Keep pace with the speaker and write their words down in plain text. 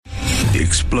The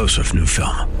explosive new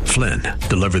film, Flynn,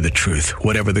 deliver the truth,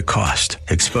 whatever the cost,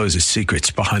 exposes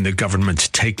secrets behind the government's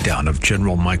takedown of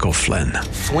General Michael Flynn.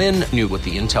 Flynn knew what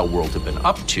the intel world had been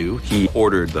up to. He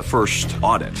ordered the first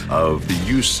audit of the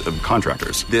use of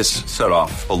contractors. This set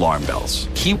off alarm bells.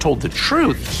 He told the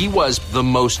truth. He was the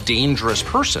most dangerous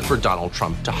person for Donald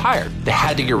Trump to hire. They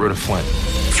had to get rid of Flynn.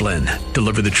 Flynn,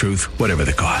 deliver the truth, whatever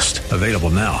the cost. Available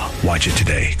now. Watch it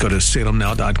today. Go to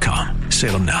salemnow.com.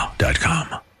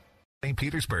 salemnow.com. St.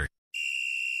 Petersburg.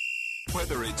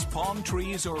 Whether it's palm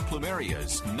trees or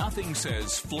plumerias, nothing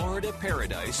says Florida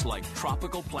paradise like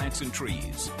tropical plants and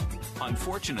trees.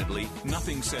 Unfortunately,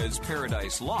 nothing says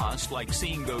paradise lost like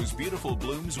seeing those beautiful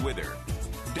blooms wither.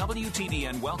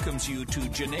 WTDN welcomes you to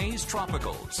Janae's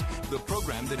Tropicals, the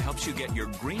program that helps you get your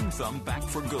green thumb back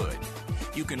for good.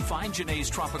 You can find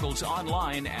Janae's Tropicals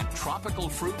online at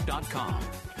tropicalfruit.com.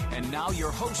 And now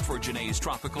your host for Janae's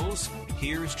Tropicals,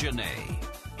 here's Janae.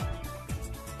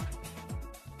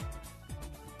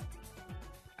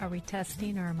 Are we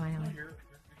testing or am I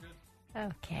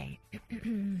on? Okay.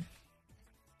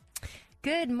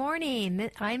 Good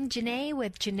morning. I'm Janae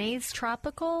with Janae's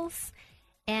Tropicals,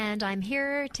 and I'm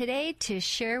here today to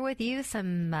share with you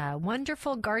some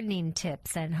wonderful gardening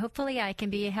tips, and hopefully I can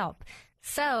be a help.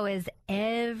 So, is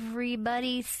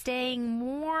everybody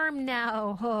staying warm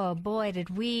now? Oh boy,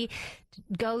 did we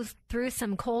go through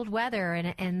some cold weather,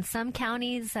 and in some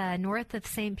counties north of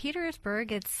St.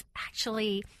 Petersburg, it's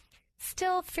actually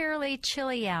still fairly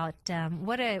chilly out.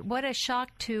 What a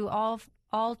shock to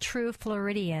all true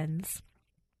Floridians.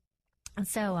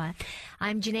 So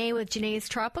I'm Janae with Janae's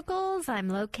Tropicals. I'm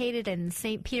located in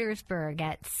St. Petersburg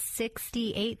at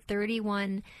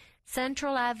 6831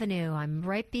 Central Avenue. I'm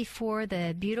right before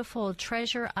the beautiful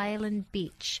Treasure Island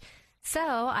Beach. So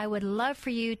I would love for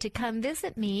you to come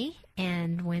visit me,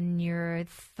 and when you're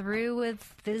through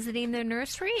with visiting the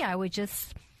nursery, I would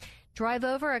just drive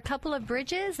over a couple of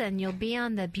bridges and you'll be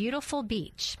on the beautiful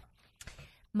beach.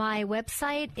 My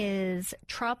website is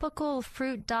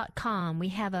tropicalfruit.com. We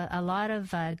have a lot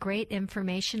of great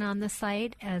information on the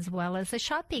site, as well as a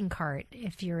shopping cart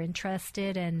if you're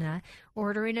interested in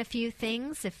ordering a few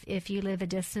things. If you live a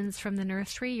distance from the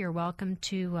nursery, you're welcome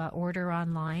to order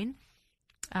online.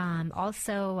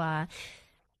 Also,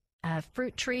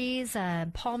 fruit trees,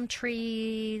 palm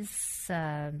trees,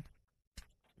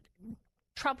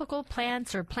 tropical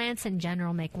plants or plants in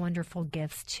general make wonderful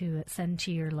gifts to send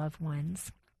to your loved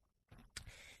ones.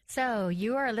 So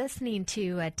you are listening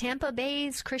to Tampa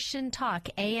Bay's Christian Talk,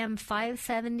 AM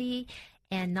 570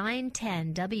 and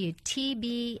 910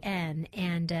 WTBN.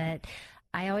 And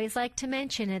I always like to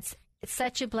mention it's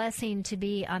such a blessing to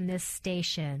be on this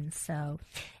station. So,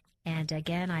 and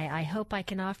again, I hope I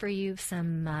can offer you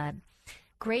some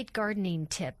great gardening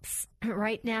tips.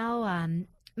 Right now,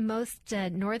 most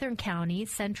northern counties,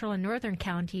 central and northern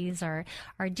counties, are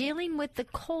dealing with the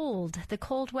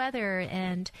cold weather,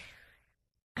 and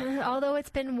although it's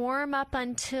been warm up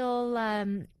until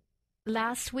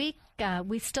last week,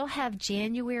 we still have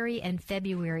January and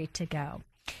February to go.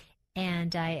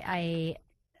 And I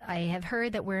have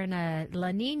heard that we're in a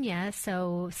La Nina,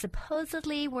 so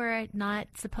supposedly we're not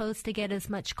supposed to get as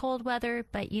much cold weather,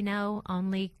 but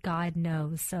only God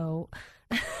knows. So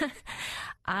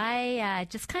I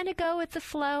just kind of go with the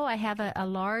flow. I have a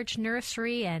large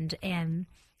nursery and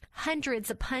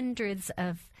hundreds of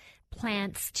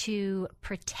plants to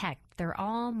protect. They're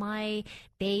all my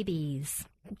babies.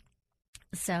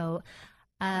 So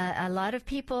a lot of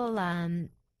people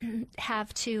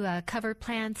have to cover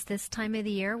plants this time of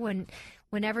the year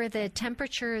whenever the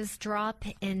temperatures drop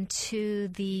into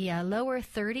the lower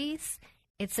 30s.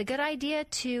 It's a good idea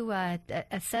to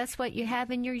assess what you have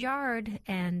in your yard,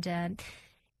 and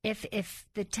if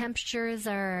the temperatures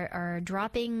are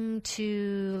dropping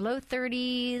to low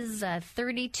 30s,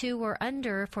 32 or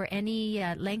under for any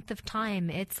length of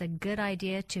time, it's a good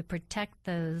idea to protect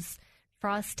those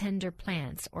frost-tender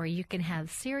plants, or you can have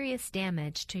serious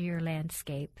damage to your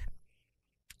landscape.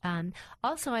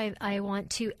 Also, I want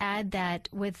to add that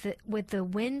with the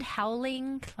wind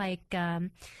howling, like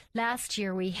last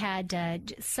year we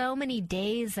had so many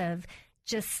days of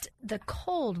just the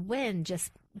cold wind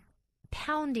just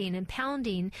pounding and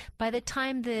pounding. By the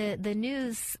time the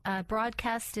news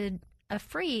broadcasted a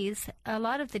freeze, a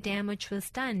lot of the damage was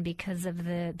done because of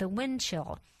the wind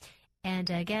chill.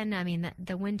 And again, I mean,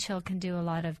 the wind chill can do a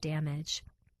lot of damage.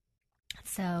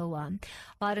 So a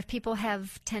lot of people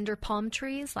have tender palm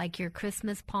trees, like your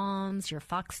Christmas palms, your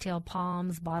foxtail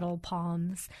palms, bottle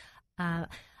palms. I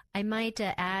might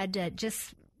add,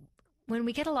 just when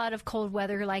we get a lot of cold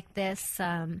weather like this,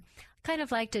 kind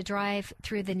of like to drive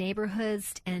through the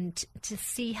neighborhoods and to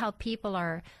see how people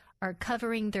are are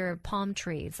covering their palm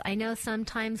trees. I know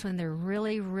sometimes when they're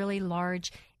really, really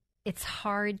large, it's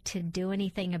hard to do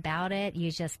anything about it.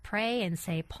 You just pray and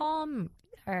say, palm,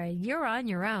 or you're on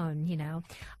your own, you know.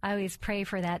 I always pray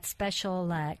for that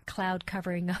special cloud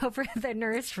covering over the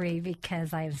nursery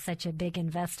because I have such a big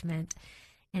investment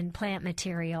in plant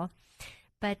material.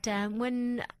 But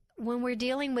when we're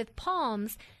dealing with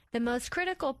palms, the most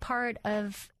critical part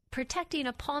of protecting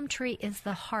a palm tree is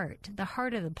the heart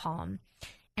of the palm.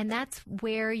 And that's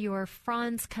where your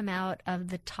fronds come out of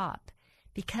the top.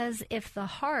 Because if the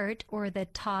heart or the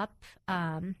top,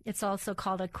 it's also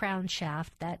called a crown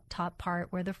shaft, that top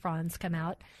part where the fronds come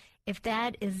out, if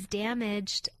that is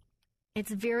damaged,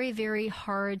 it's very, very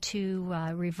hard to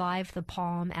revive the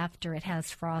palm after it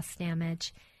has frost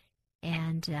damage.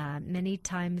 And many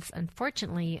times,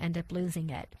 unfortunately, you end up losing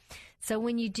it. So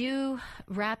when you do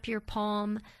wrap your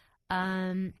palm,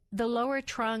 the lower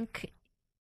trunk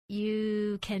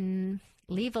you can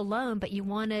leave alone, but you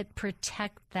want to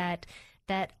protect that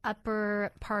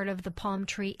upper part of the palm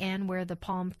tree and where the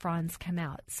palm fronds come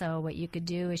out. So what you could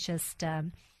do is just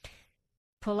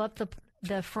pull up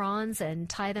the fronds and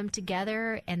tie them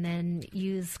together, and then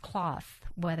use cloth,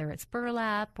 whether it's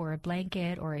burlap or a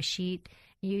blanket or a sheet.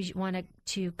 You want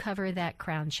to cover that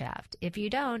crown shaft. If you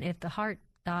don't, if the heart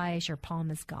dies, your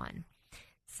palm is gone.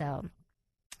 So,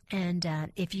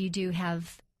 and if you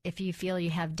feel you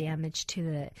have damage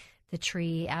to the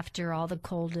tree after all the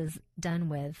cold is done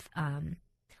with,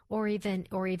 or even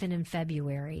in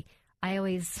February, I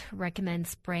always recommend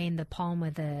spraying the palm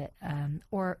with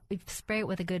or spray it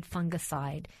with a good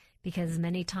fungicide, because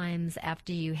many times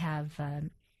after you have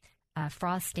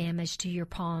frost damage to your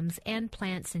palms and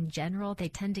plants in general, they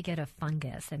tend to get a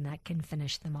fungus, and that can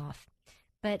finish them off.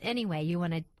 But anyway, you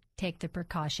want to take the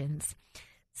precautions.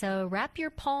 So wrap your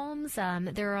palms.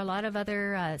 There are a lot of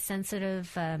other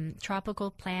sensitive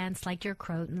tropical plants like your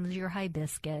crotons, your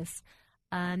hibiscus.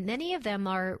 Many of them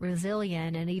are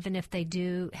resilient, and even if they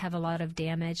do have a lot of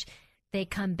damage, they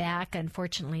come back.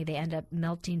 Unfortunately, they end up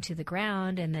melting to the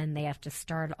ground, and then they have to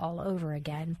start all over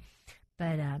again.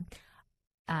 But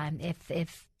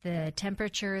if the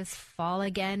temperatures fall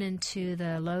again into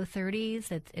the low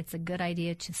 30s, it's a good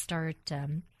idea to start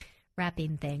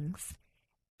wrapping things.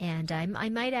 And I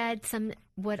might add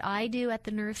what I do at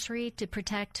the nursery to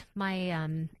protect my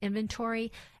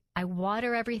inventory. I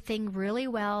water everything really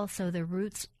well so the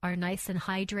roots are nice and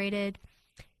hydrated.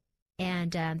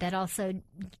 And that also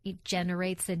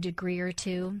generates a degree or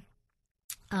two.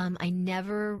 I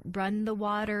never run the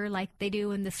water like they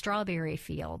do in the strawberry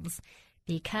fields,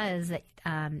 because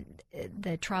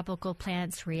the tropical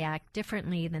plants react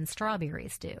differently than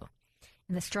strawberries do.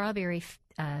 In the strawberry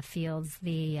fields,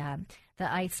 the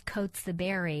ice coats the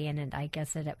berry, and I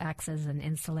guess it acts as an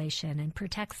insulation and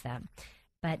protects them.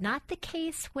 But not the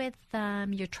case with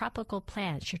your tropical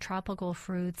plants, your tropical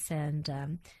fruits,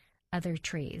 and other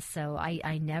trees. So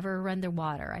I never run the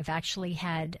water. I've actually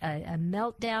had a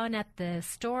meltdown at the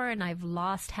store, and I've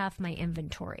lost half my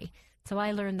inventory. So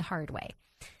I learned the hard way.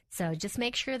 So just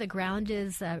make sure the ground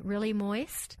is really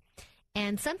moist.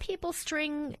 And some people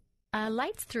string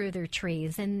lights through their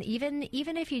trees, and even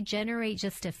if you generate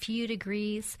just a few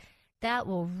degrees, that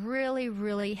will really,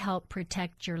 really help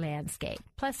protect your landscape.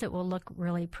 Plus, it will look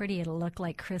really pretty. It'll look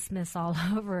like Christmas all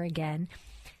over again.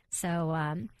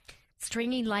 So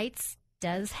stringing lights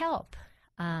does help.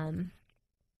 And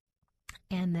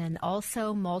then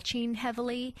also mulching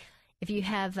heavily. If you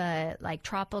have like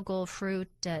tropical fruit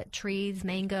trees,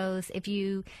 mangoes, if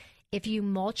you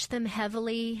mulch them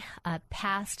heavily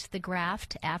past the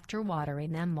graft after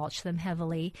watering them, mulch them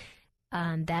heavily,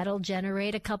 that'll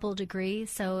generate a couple degrees.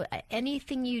 So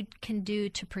anything you can do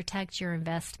to protect your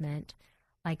investment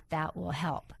like that will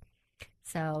help.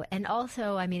 So, and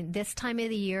also, I mean, this time of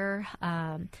the year,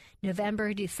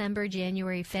 November, December,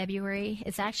 January, February,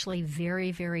 it's actually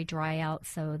very, very dry out.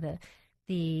 So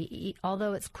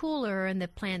although it's cooler and the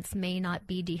plants may not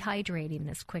be dehydrating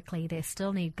as quickly, they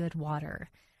still need good water.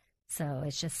 So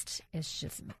it's just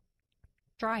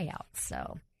dry out.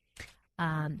 So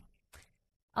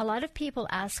a lot of people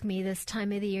ask me this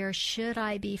time of the year, should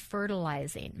I be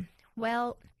fertilizing?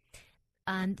 Well,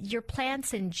 your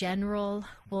plants in general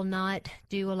will not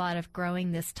do a lot of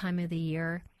growing this time of the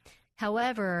year.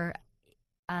 However,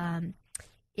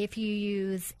 if you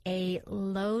use a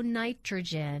low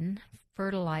nitrogen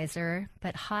fertilizer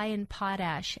but high in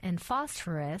potash and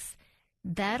phosphorus,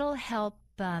 that'll help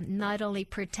not only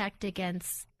protect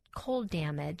against cold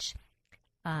damage,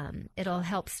 it'll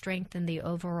help strengthen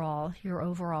your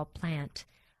overall plant.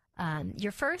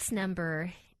 Your first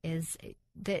number is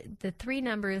the three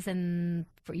numbers in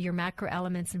your macro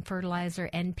elements and fertilizer,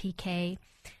 NPK.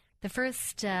 The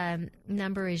first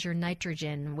number is your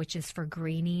nitrogen, which is for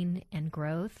greening and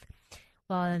growth.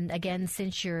 Well, and again,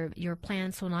 since your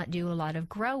plants will not do a lot of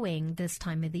growing this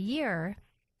time of the year,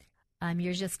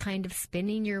 you're just kind of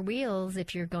spinning your wheels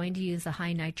if you're going to use a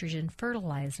high nitrogen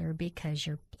fertilizer because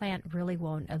your plant really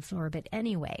won't absorb it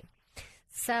anyway.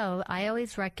 So I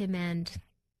always recommend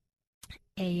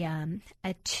a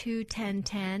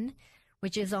 2-10-10,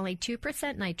 which is only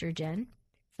 2% nitrogen.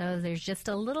 So there's just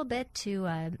a little bit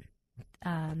to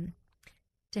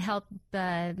help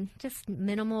just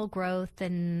minimal growth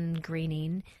and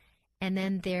greening. And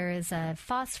then there's a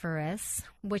phosphorus,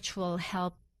 which will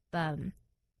help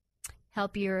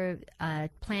your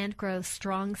plant grow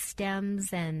strong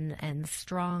stems and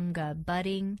strong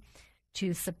budding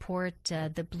to support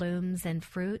the blooms and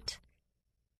fruit.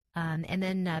 And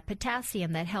then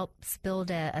potassium, that helps build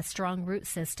a strong root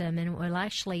system and will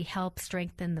actually help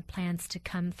strengthen the plants to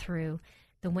come through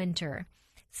the winter.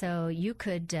 So you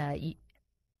could,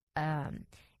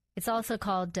 it's also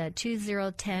called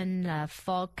 2010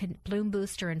 Fall Bloom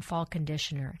Booster and Fall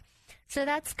Conditioner. So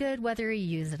that's good whether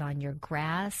you use it on your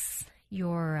grass,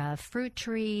 your fruit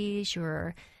trees,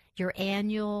 your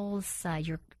annuals,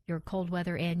 your cold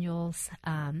weather annuals.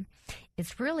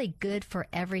 It's really good for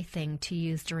everything to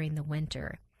use during the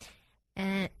winter.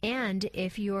 And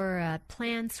if your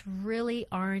plants really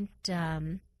aren't,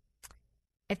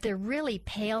 if they're really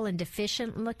pale and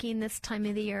deficient looking this time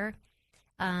of the year,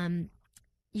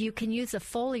 you can use a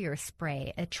foliar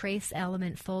spray, a trace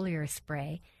element foliar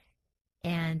spray.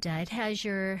 And it has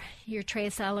your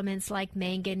trace elements like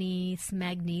manganese,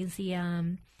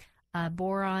 magnesium,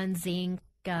 boron, zinc.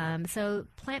 So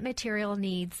plant material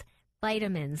needs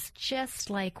vitamins just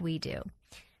like we do.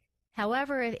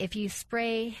 However, if you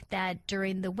spray that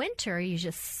during the winter, you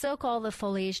just soak all the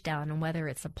foliage down, and whether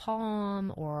it's a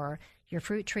palm or your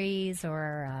fruit trees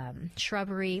or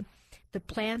shrubbery, the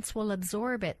plants will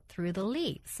absorb it through the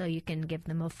leaves, so you can give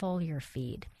them a foliar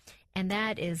feed. And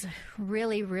that is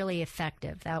really, really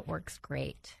effective. That works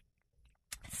great.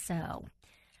 So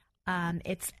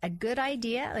it's a good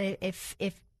idea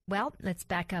well, let's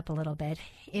back up a little bit.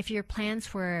 If your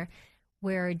plants were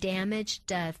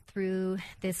damaged through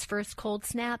this first cold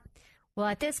snap, well,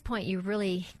 at this point, you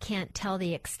really can't tell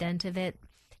the extent of it.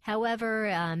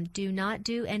 However, do not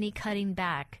do any cutting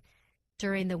back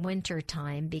during the winter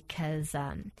time because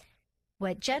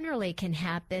what generally can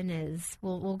happen is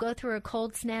we'll go through a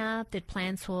cold snap, the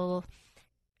plants will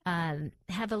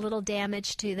have a little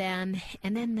damage to them,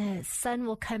 and then the sun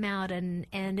will come out and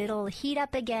it'll heat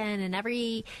up again, and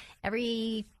every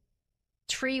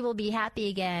tree will be happy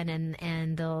again,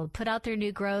 and they'll put out their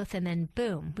new growth, and then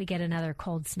boom, we get another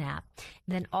cold snap.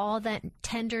 And then all that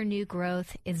tender new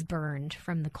growth is burned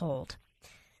from the cold.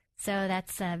 So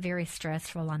that's very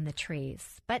stressful on the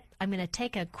trees. But I'm going to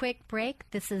take a quick break.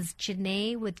 This is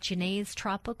Janae with Janae's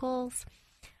Tropicals.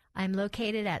 I'm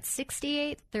located at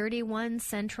 6831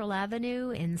 Central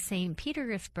Avenue in St.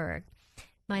 Petersburg.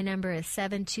 My number is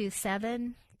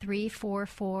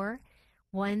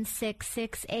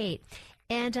 727-344-1668.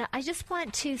 And I just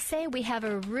want to say we have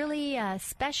a really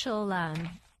special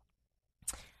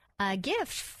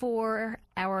gift for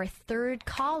our third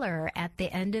caller at the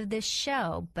end of this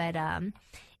show. But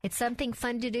it's something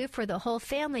fun to do for the whole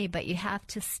family, but you have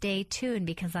to stay tuned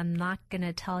because I'm not going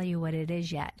to tell you what it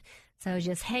is yet. So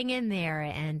just hang in there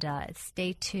and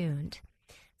stay tuned.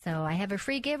 So I have a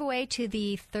free giveaway to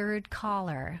the third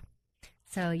caller.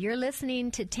 So you're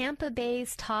listening to Tampa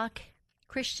Bay's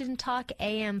Christian Talk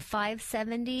AM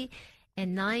 570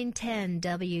 and 910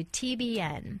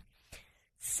 WTBN.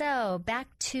 So back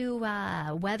to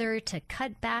whether to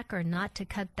cut back or not to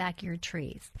cut back your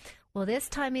trees. Well, this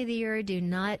time of the year, do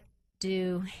not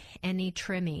do any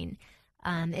trimming.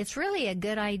 It's really a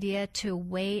good idea to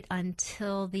wait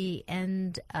until the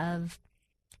end of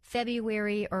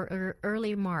February or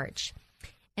early March.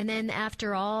 And then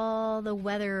after all the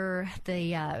weather,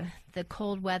 the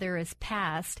cold weather is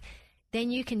past,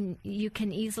 then you can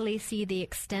easily see the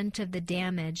extent of the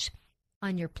damage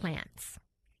on your plants.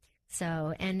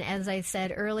 So, and as I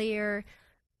said earlier,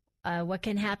 what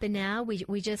can happen now?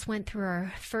 We just went through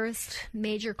our first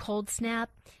major cold snap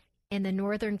in the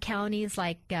northern counties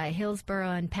like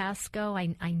Hillsborough and Pasco.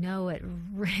 I know it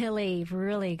really,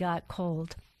 really got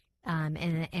cold,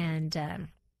 and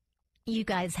you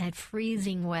guys had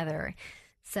freezing weather.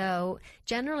 So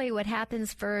generally what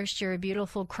happens first, your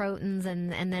beautiful crotons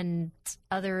and then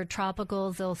other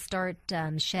tropicals, they'll start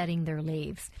shedding their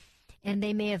leaves. And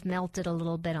they may have melted a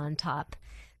little bit on top.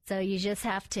 So you just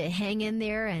have to hang in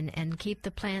there and keep the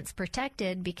plants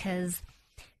protected because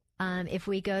if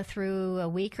we go through a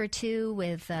week or two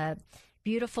with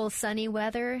beautiful sunny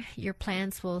weather, your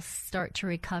plants will start to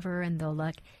recover and they'll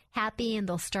look happy and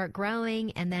they'll start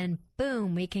growing. And then,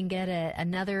 boom, we can get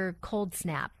another cold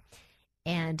snap.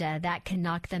 And that can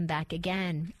knock them back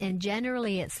again. And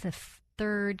generally, it's the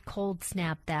third cold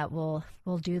snap that will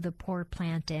do the poor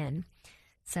plant in.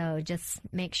 So just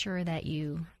make sure that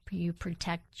you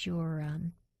protect your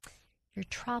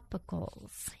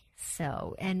tropicals.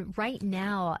 So, and right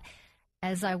now,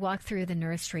 as I walk through the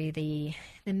nursery, the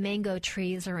mango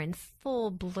trees are in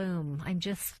full bloom. I'm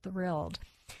just thrilled.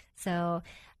 So,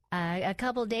 a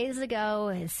couple days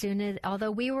ago,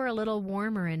 although we were a little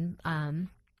warmer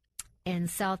in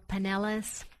South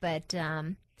Pinellas, but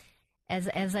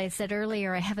as I said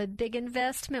earlier, I have a big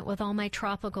investment with all my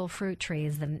tropical fruit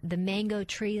trees. The mango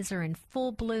trees are in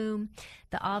full bloom.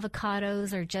 The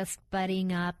avocados are just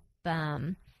budding up.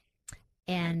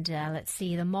 And let's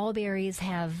see, the mulberries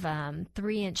have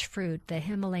 3-inch fruit, the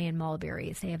Himalayan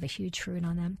mulberries. They have a huge fruit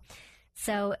on them.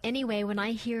 So anyway, when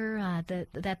I hear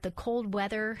that the cold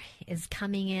weather is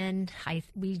coming in,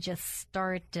 we just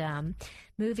start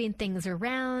moving things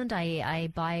around.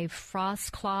 I buy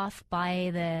frost cloth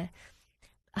by the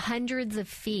hundreds of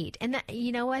feet. And that,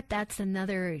 you know what? That's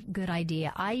another good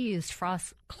idea. I used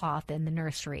frost cloth in the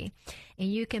nursery,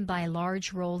 and you can buy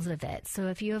large rolls of it. So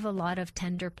if you have a lot of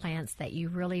tender plants that you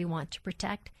really want to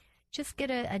protect, just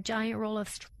get a giant roll of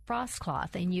frost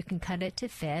cloth and you can cut it to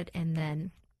fit, and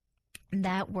then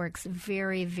that works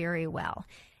very, very well.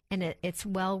 And it's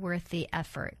well worth the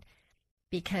effort,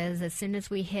 because as soon as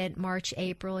we hit March,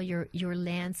 April, your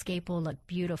landscape will look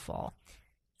beautiful.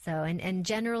 So, and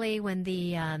generally when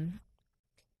the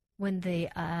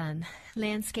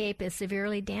landscape is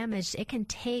severely damaged, it can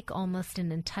take almost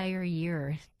an entire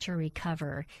year to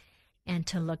recover and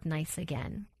to look nice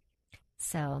again.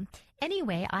 So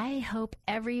anyway, I hope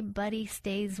everybody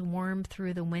stays warm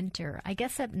through the winter. I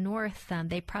guess up north,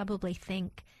 they probably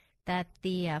think that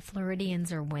the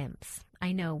Floridians are wimps.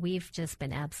 I know we've just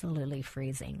been absolutely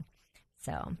freezing.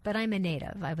 So, but I'm a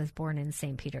native. I was born in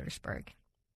St. Petersburg.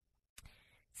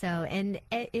 So, and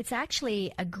it's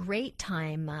actually a great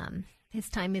time, this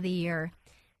time of the year,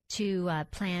 to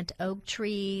plant oak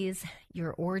trees,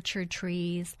 your orchard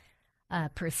trees,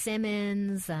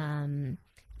 persimmons,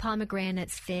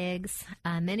 pomegranates, figs,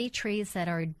 many trees that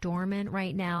are dormant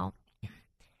right now.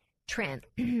 Pardon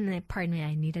me,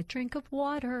 I need a drink of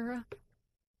water.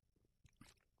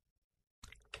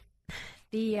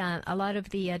 A lot of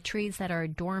the trees that are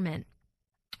dormant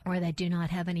or that do not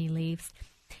have any leaves,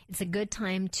 it's a good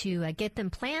time to get them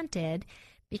planted,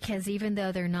 because even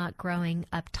though they're not growing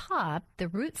up top, the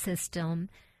root system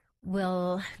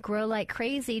will grow like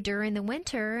crazy during the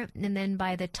winter, and then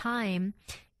by the time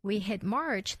we hit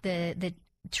March, the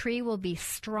tree will be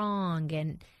strong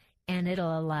and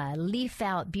it'll leaf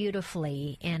out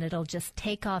beautifully, and it'll just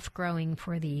take off growing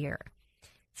for the year.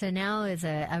 So now is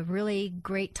a really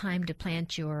great time to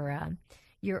plant your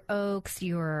oaks,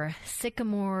 your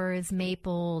sycamores,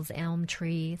 maples, elm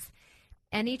trees,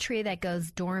 any tree that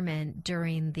goes dormant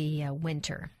during the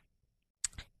winter.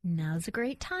 Now's a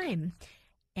great time.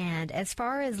 And as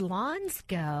far as lawns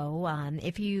go,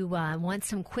 if you want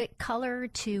some quick color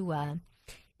to,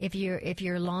 if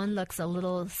your lawn looks a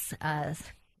little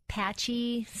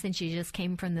patchy since you just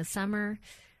came from the summer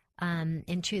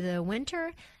into the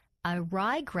winter,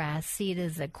 ryegrass seed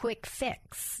is a quick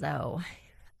fix. So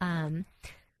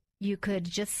you could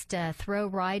just throw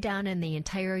rye down in the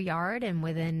entire yard, and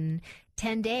within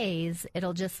 10 days,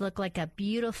 it'll just look like a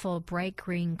beautiful bright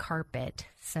green carpet.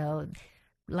 So,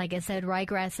 like I said,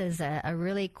 ryegrass is a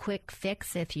really quick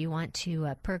fix if you want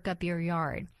to perk up your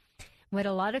yard. What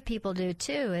a lot of people do,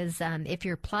 too, is if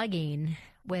you're plugging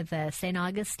with St.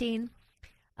 Augustine,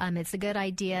 it's a good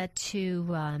idea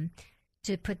to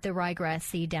put the ryegrass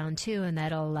seed down, too, and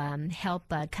that'll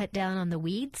help cut down on the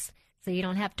weeds. So you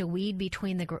don't have to weed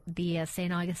between the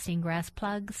St. Augustine grass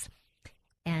plugs.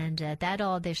 And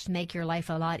that'll just make your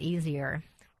life a lot easier.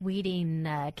 Weeding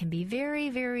can be very,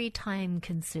 very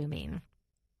time-consuming.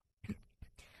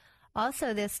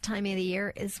 Also, this time of the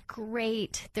year is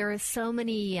great. There are so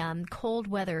many cold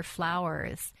weather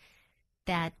flowers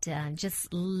that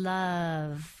just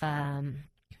love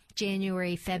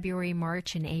January, February,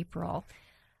 March, and April.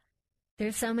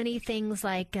 There's so many things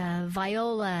like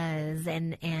violas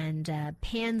and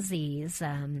pansies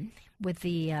with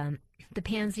the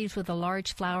pansies with the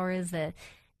large flowers. The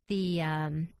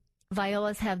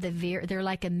violas have they're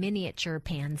like a miniature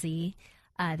pansy.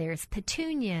 There's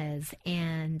petunias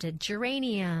and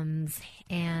geraniums,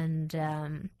 and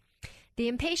the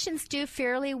impatiens do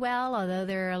fairly well, although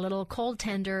they're a little cold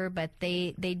tender, but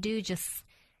they do just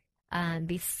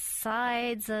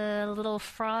Besides a little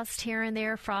frost here and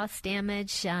there, frost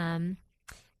damage,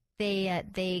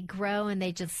 they grow and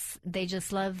they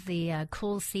just love the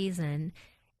cool season.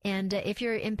 And if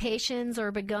your impatiens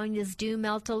or begonias do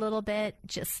melt a little bit,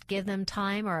 just give them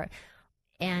time,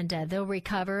 and they'll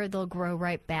recover. They'll grow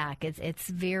right back. It's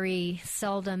very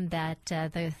seldom that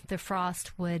the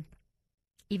frost would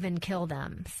even kill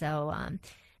them. So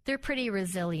they're pretty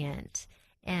resilient.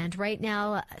 And right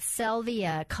now,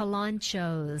 salvia,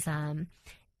 kalanchos,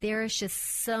 there's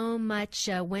just so much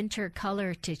winter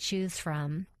color to choose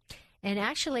from. And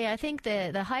actually, I think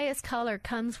the highest color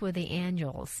comes with the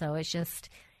annuals. So it's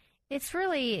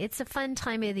a fun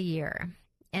time of the year.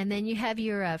 And then you have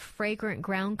your fragrant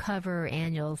ground cover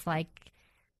annuals like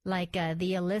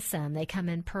the alyssum. They come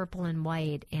in purple and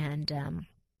white. And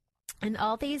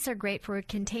all these are great for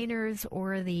containers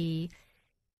or the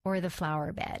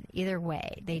flower bed. Either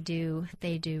way, they do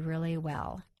really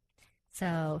well.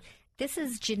 So this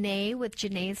is Janae with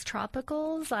Janae's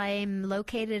Tropicals. I'm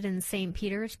located in St.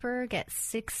 Petersburg at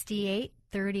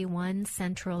 6831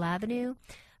 Central Avenue.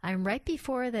 I'm right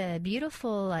before the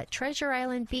beautiful Treasure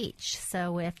Island Beach.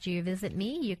 So after you visit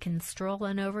me, you can stroll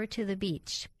on over to the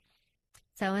beach.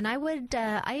 So, and I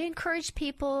encourage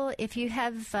people, if you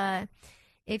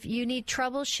need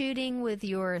troubleshooting with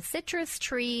your citrus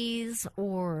trees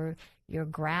or your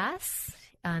grass,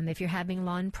 if you're having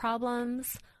lawn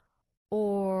problems,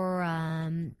 or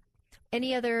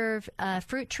any other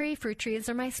fruit trees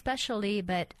are my specialty,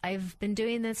 but I've been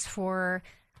doing this for,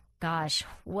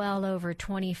 well over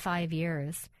 25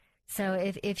 years. So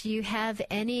if you have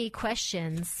any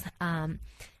questions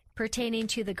pertaining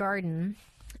to the garden,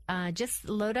 just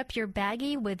load up your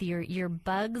baggie with your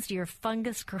bugs, your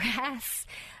fungus grass.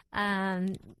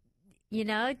 If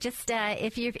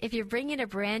you're bringing a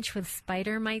branch with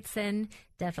spider mites in,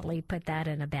 definitely put that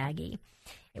in a baggie.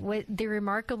 The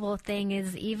remarkable thing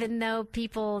is, even though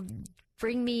people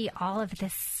bring me all of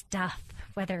this stuff,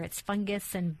 whether it's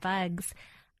fungus and bugs,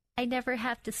 I never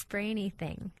have to spray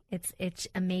anything. It's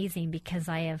amazing because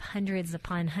I have hundreds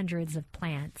upon hundreds of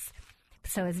plants.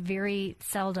 So it's very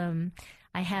seldom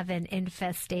I have an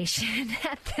infestation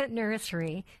at the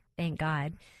nursery, thank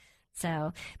God.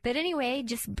 So, but anyway,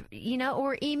 just,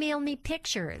 or email me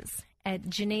pictures at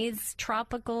Janae's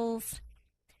Tropicals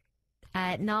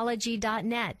at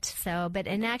Knology.net. So,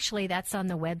 and actually that's on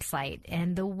the website.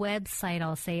 And the website,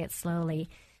 I'll say it slowly,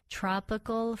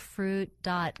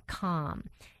 tropicalfruit.com.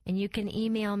 And you can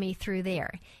email me through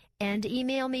there. And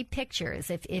email me pictures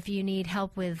if you need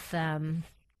help with,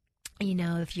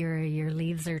 if your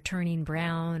leaves are turning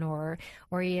brown or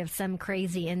you have some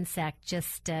crazy insect,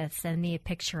 just send me a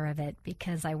picture of it,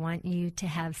 because I want you to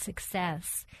have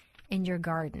success in your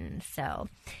garden. So,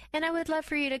 and I would love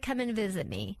for you to come and visit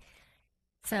me.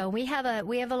 So we have a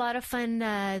lot of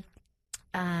fun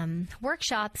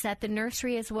workshops at the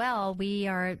nursery as well. We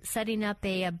are setting up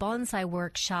a bonsai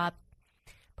workshop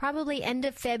probably end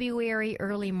of February,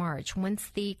 early March.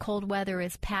 Once the cold weather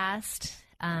is past,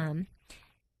 then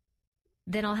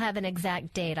I'll have an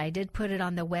exact date. I did put it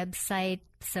on the website,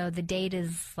 so the date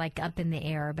is up in the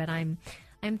air, but I'm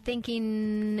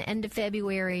thinking end of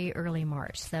February, early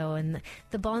March. So, and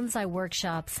the bonsai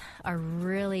workshops are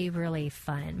really, really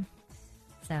fun.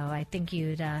 So I think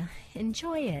you'd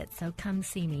enjoy it. So come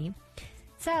see me.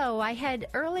 So I had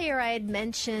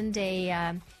mentioned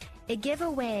a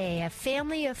giveaway, a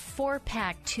family of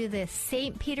 4-pack to the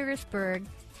St. Petersburg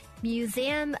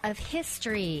Museum of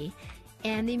History.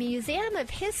 And the Museum of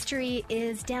History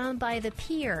is down by the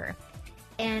pier.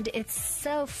 And it's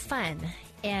so fun.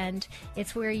 And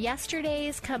it's where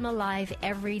yesterdays come alive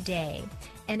every day.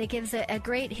 And it gives a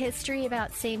great history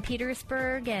about St.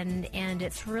 Petersburg, and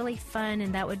it's really fun,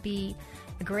 and that would be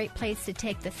a great place to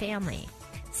take the family.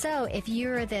 So if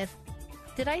you're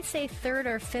did I say third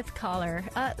or fifth caller?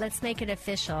 Let's make it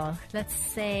official. Let's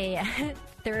say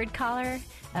third caller.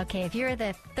 Okay, if you're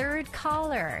the third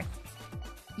caller,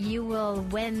 you will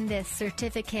win this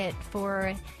certificate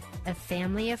for a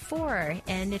family of 4.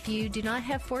 And if you do not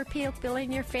have 4 people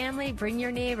in your family, bring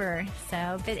your neighbor.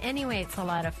 So, but anyway, it's a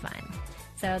lot of fun.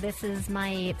 So this is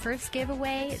my first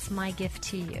giveaway. It's my gift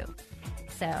to you.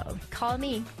 So call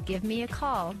me. Give me a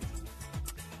call.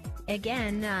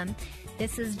 Again,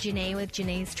 this is Janae with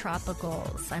Janae's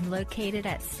Tropicals. I'm located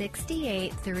at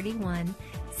 6831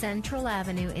 Central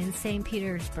Avenue in St.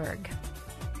 Petersburg.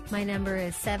 My number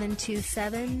is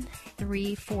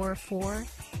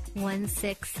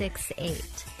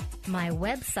 727-344-1668. My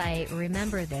website,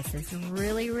 remember this, is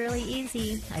really, really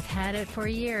easy. I've had it for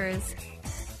years.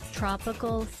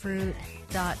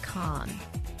 tropicalfruit.com.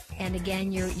 And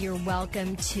again, you're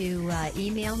welcome to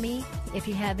email me if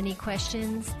you have any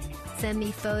questions. Send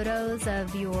me photos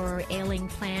of your ailing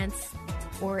plants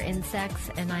or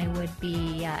insects, and I would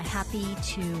be happy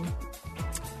to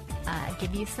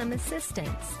give you some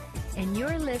assistance. And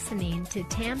you're listening to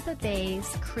Tampa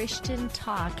Bay's Christian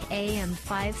Talk, AM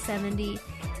 570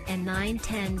 and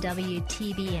 910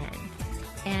 WTBN.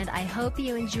 And I hope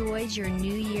you enjoyed your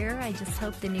new year. I just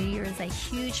hope the new year is a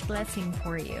huge blessing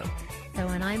for you. So,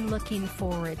 and I'm looking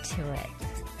forward to it.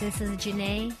 This is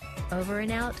Janae, over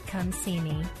and out. Come see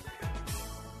me.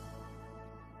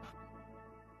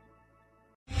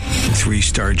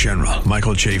 3-star General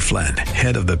Michael J. Flynn,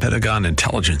 head of the Pentagon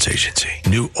Intelligence Agency,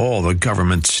 knew all the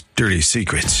government's dirty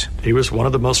secrets. He was one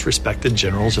of the most respected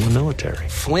generals in the military.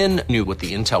 Flynn knew what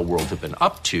the intel world had been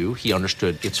up to. He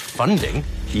understood its funding.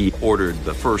 He ordered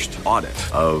the first audit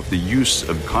of the use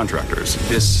of contractors.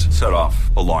 This set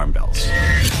off alarm bells.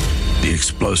 The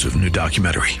explosive new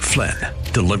documentary, Flynn,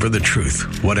 Deliver the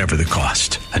Truth, Whatever the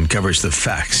Cost, uncovers the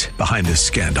facts behind this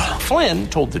scandal. Flynn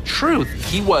told the truth.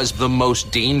 He was the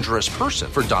most dangerous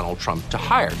person for Donald Trump to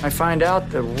hire. I find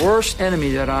out the worst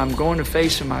enemy that I'm going to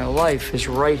face in my life is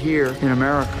right here in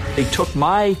America. They took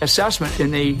my assessment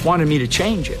and they wanted me to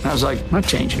change it. And I was like, I'm not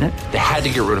changing it. They had to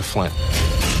get rid of Flynn.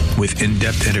 With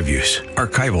in-depth interviews,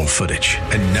 archival footage,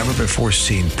 and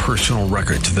never-before-seen personal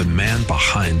records of the man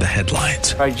behind the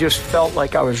headlines. I just felt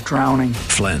like I was drowning.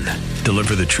 Flynn,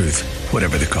 Deliver the Truth,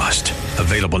 Whatever the Cost.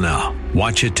 Available now.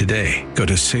 Watch it today. Go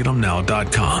to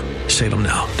salemnow.com.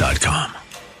 salemnow.com.